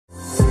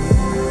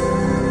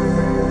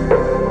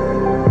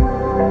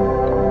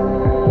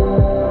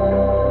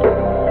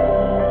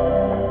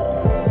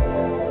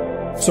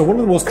So one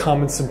of the most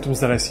common symptoms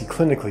that I see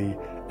clinically,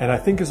 and I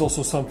think is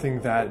also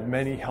something that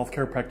many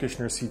healthcare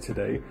practitioners see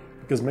today,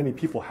 because many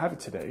people have it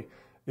today,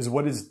 is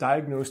what is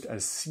diagnosed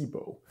as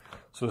SIBO,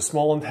 so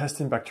small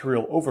intestine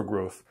bacterial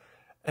overgrowth.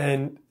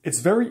 And it's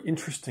very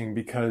interesting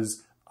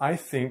because I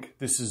think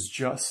this is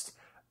just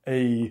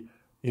a,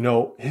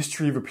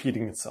 history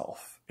repeating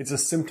itself. It's a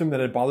symptom that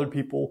had bothered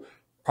people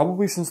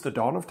probably since the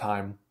dawn of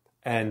time,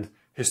 and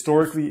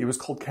historically it was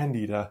called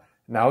Candida,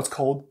 now it's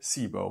called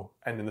SIBO,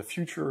 and in the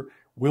future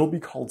will be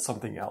called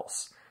something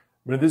else.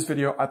 But in this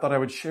video, I thought I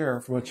would share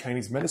from a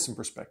Chinese medicine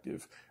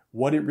perspective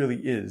what it really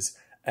is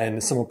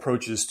and some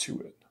approaches to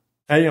it.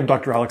 Hey, I'm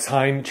Dr. Alex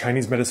Hein,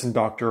 Chinese medicine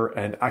doctor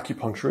and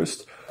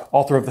acupuncturist,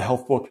 author of the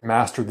health book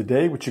Master the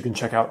Day, which you can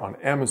check out on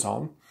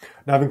Amazon.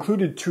 Now, I've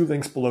included 2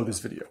 links below this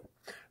video.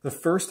 The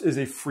first is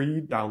a free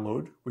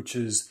download, which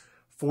is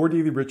 4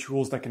 daily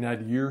rituals that can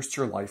add years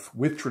to your life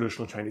with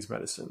traditional Chinese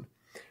medicine.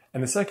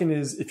 And the second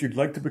is, if you'd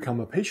like to become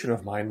a patient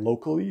of mine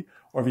locally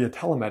or via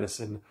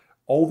telemedicine,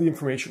 all the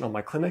information on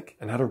my clinic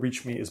and how to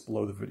reach me is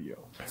below the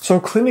video. So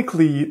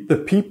clinically, the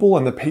people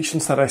and the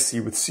patients that I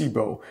see with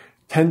SIBO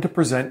tend to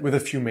present with a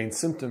few main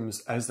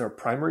symptoms as their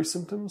primary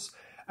symptoms,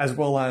 as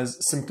well as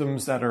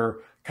symptoms that are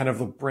kind of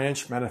the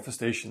branch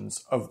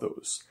manifestations of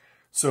those.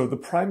 So the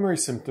primary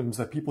symptoms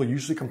that people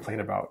usually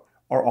complain about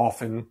are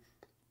often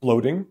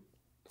bloating,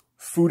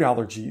 food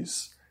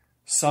allergies,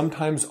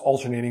 sometimes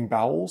alternating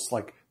bowels,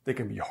 like they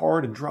can be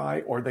hard and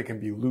dry, or they can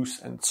be loose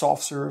and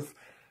soft serve.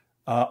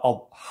 A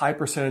high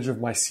percentage of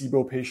my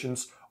SIBO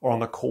patients are on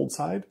the cold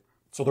side.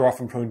 So they're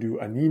often prone to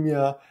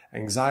anemia,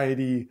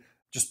 anxiety,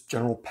 just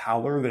general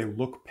pallor. They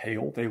look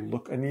pale, they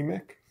look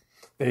anemic.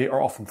 They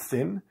are often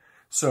thin.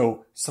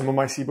 So some of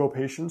my SIBO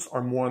patients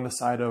are more on the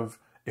side of,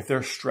 if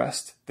they're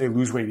stressed, they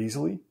lose weight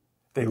easily.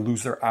 They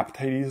lose their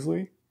appetite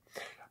easily.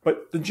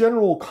 But the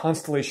general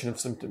constellation of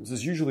symptoms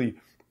is usually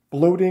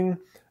bloating,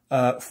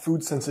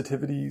 food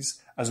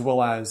sensitivities, as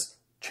well as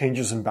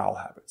changes in bowel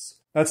habits.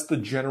 That's the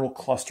general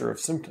cluster of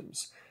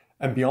symptoms.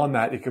 And beyond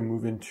that, it can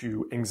move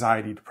into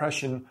anxiety,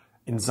 depression,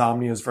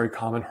 insomnia is very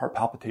common, heart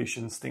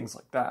palpitations, things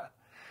like that.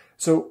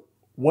 So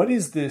what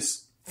is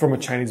this from a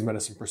Chinese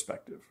medicine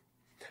perspective?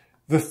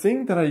 The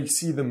thing that I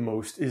see the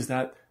most is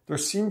that there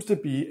seems to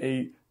be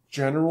a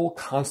general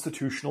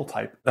constitutional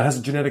type that has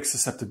a genetic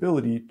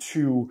susceptibility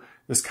to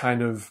this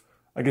kind of,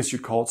 I guess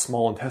you'd call it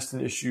small intestine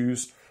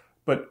issues,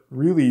 but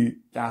really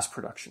gas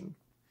production.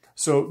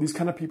 So these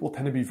kind of people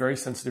tend to be very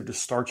sensitive to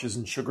starches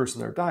and sugars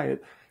in their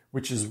diet,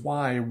 which is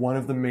why one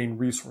of the main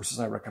resources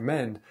I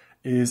recommend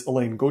is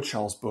Elaine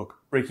Gottschall's book,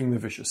 Breaking the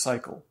Vicious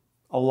Cycle.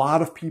 A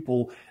lot of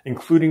people,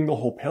 including the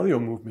whole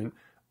paleo movement,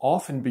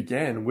 often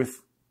began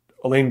with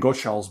Elaine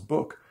Gottschall's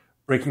book,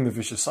 Breaking the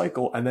Vicious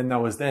Cycle, and then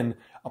that was then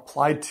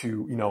applied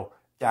to,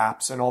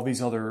 GAPS and all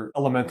these other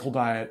elemental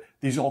diet.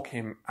 These all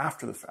came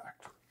after the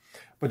fact.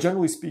 But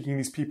generally speaking,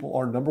 these people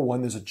are, number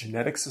one, there's a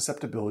genetic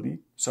susceptibility.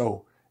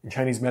 So in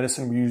Chinese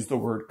medicine, we use the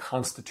word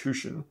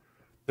constitution.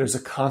 There's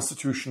a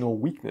constitutional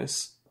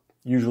weakness,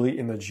 usually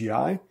in the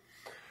GI,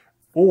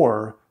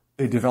 or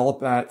they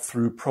develop that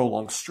through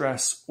prolonged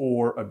stress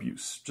or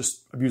abuse,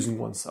 just abusing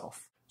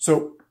oneself.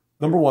 So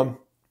number one,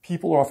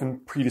 people are often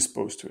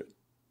predisposed to it.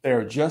 They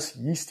are just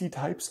yeasty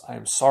types, I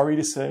am sorry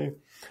to say.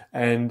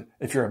 And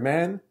if you're a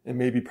man, it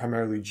may be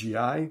primarily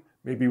GI,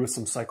 maybe with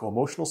some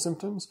psycho-emotional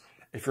symptoms.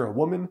 If you're a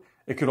woman,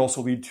 it could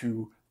also lead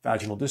to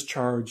vaginal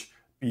discharge,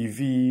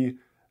 BV,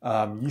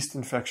 yeast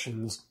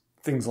infections,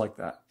 things like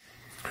that.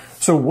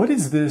 So what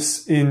is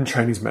this in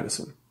Chinese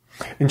medicine?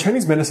 In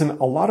Chinese medicine,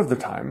 a lot of the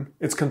time,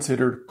 it's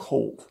considered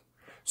cold.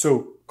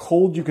 So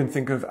cold you can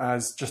think of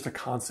as just a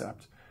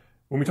concept.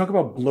 When we talk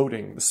about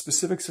bloating, the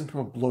specific symptom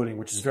of bloating,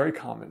 which is very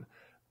common,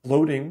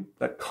 bloating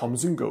that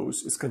comes and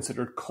goes is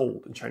considered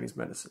cold in Chinese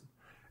medicine.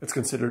 It's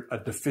considered a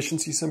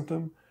deficiency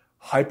symptom,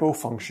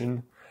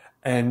 hypofunction,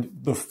 and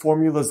the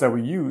formulas that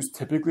we use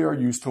typically are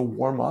used to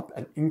warm up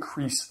and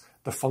increase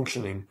the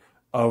functioning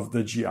of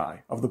the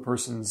GI, of the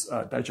person's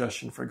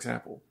digestion, for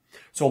example.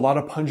 So a lot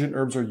of pungent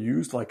herbs are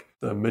used, like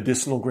the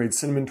medicinal grade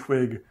cinnamon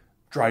twig,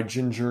 dried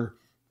ginger,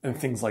 and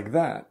things like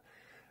that.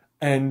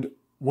 And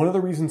one of the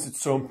reasons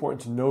it's so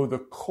important to know the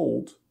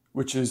cold,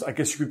 which is, I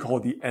guess you could call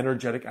it the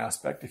energetic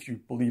aspect, if you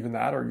believe in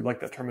that or you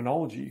like that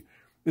terminology,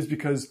 is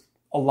because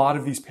a lot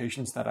of these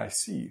patients that I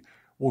see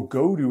will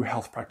go to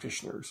health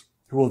practitioners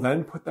who will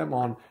then put them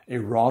on a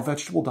raw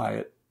vegetable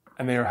diet,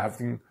 and they are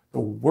having the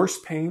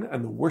worst pain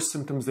and the worst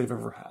symptoms they've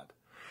ever had.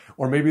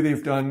 Or maybe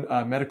they've done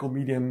a medical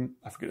medium,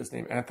 I forget his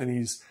name,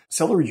 Anthony's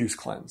celery juice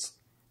cleanse.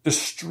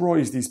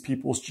 Destroys these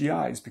people's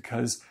GIs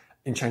because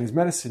in Chinese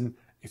medicine,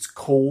 it's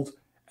cold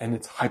and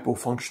it's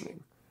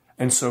hypofunctioning.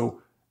 And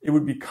so it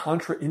would be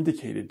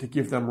contraindicated to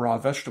give them raw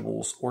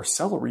vegetables or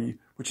celery,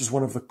 which is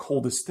one of the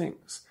coldest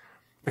things.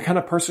 The kind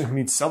of person who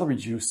needs celery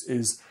juice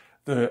is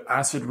the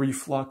acid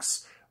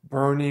reflux,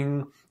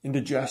 burning,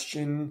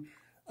 indigestion,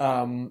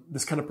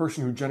 this kind of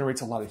person who generates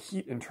a lot of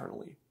heat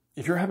internally.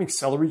 If you're having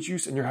celery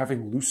juice and you're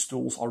having loose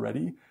stools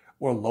already,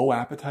 or low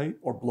appetite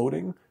or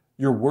bloating,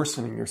 you're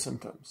worsening your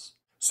symptoms.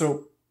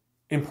 So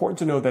important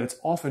to know that it's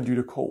often due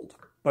to cold.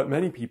 but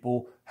many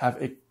people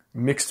have a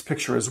mixed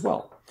picture as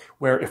well,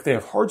 where if they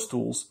have hard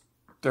stools,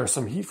 there's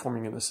some heat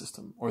forming in the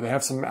system, or they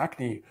have some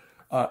acne,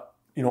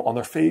 on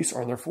their face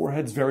or on their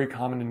foreheads, very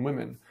common in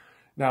women.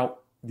 Now,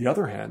 the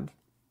other hand,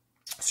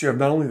 so you have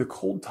not only the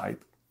cold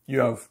type, you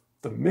have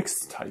the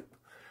mixed type,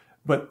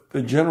 but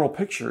the general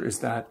picture is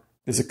that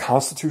there's a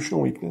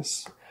constitutional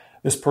weakness.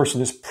 This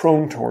person is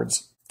prone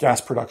towards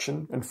gas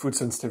production and food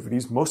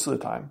sensitivities most of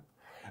the time,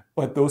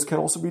 but those can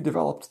also be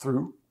developed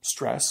through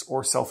stress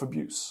or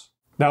self-abuse.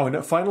 Now, in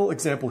a final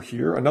example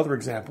here, another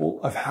example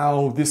of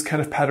how this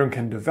kind of pattern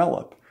can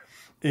develop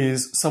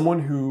is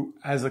someone who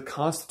has a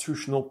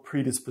constitutional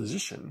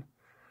predisposition,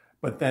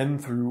 but then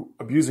through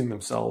abusing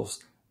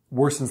themselves,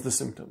 worsens the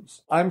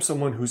symptoms. I'm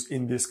someone who's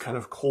in this kind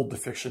of cold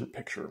deficient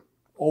picture.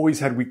 Always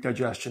had weak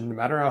digestion, no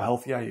matter how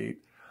healthy I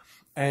ate.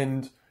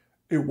 And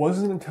it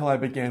wasn't until I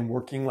began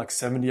working like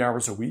 70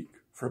 hours a week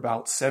for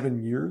about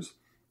 7 years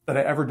that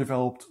I ever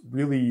developed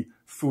really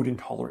food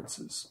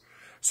intolerances.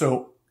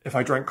 So if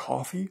I drank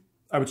coffee,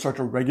 I would start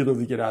to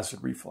regularly get acid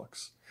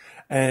reflux.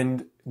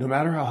 And no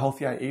matter how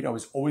healthy I ate, I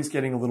was always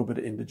getting a little bit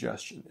of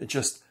indigestion.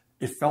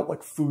 It felt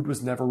like food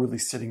was never really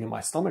sitting in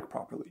my stomach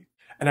properly.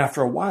 And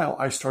after a while,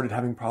 I started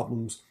having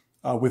problems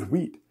with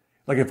wheat.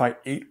 Like if I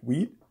ate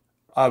wheat,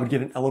 I would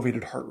get an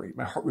elevated heart rate.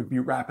 My heart would beat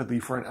rapidly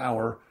for an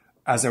hour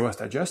as I was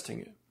digesting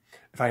it.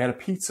 If I had a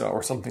pizza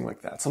or something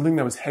like that, something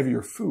that was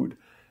heavier food.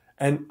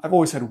 And I've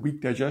always had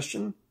weak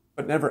digestion,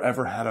 but never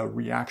ever had a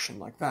reaction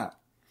like that.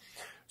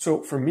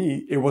 So for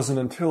me, it wasn't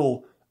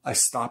until I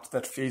stopped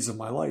that phase of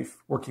my life,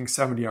 working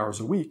 70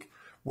 hours a week,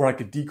 where I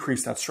could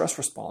decrease that stress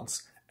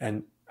response.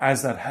 And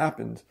as that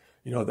happened,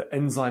 the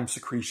enzyme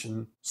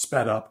secretion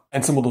sped up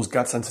and some of those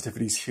gut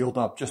sensitivities healed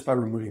up just by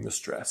removing the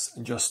stress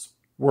and just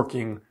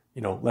working,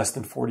 less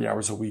than 40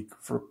 hours a week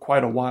for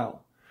quite a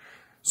while.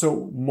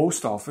 So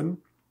most often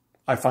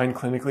I find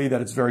clinically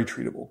that it's very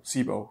treatable,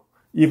 SIBO.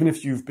 Even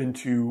if you've been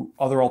to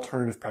other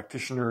alternative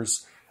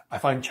practitioners, I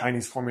find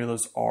Chinese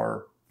formulas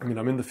are, I'm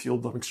in the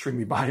field, I'm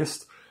extremely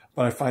biased,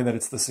 but I find that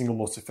it's the single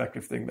most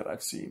effective thing that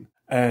I've seen.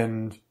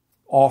 And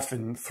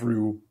often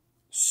through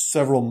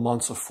several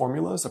months of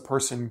formulas, a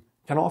person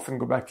can often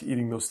go back to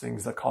eating those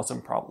things that cause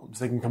them problems.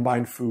 They can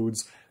combine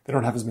foods, they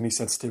don't have as many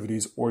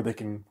sensitivities, or they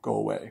can go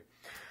away.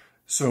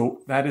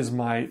 So that is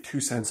my 2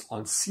 cents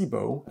on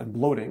SIBO and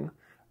bloating.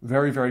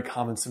 Very, very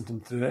common symptom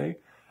today.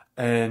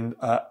 And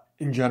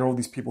in general,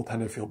 these people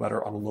tend to feel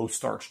better on a low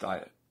starch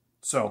diet.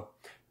 So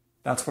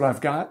that's what I've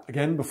got.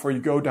 Again, before you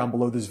go, down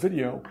below this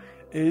video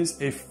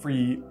is a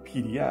free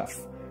PDF,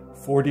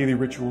 4 daily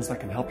rituals that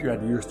can help you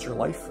add years to your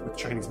life with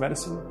Chinese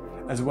medicine,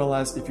 as well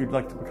as if you'd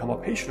like to become a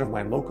patient of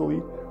mine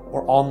locally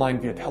or online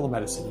via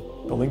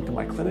telemedicine, the link to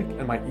my clinic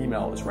and my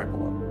email is right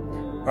below.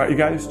 All right, you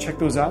guys, check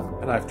those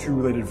out, and I have 2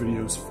 related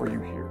videos for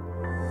you here.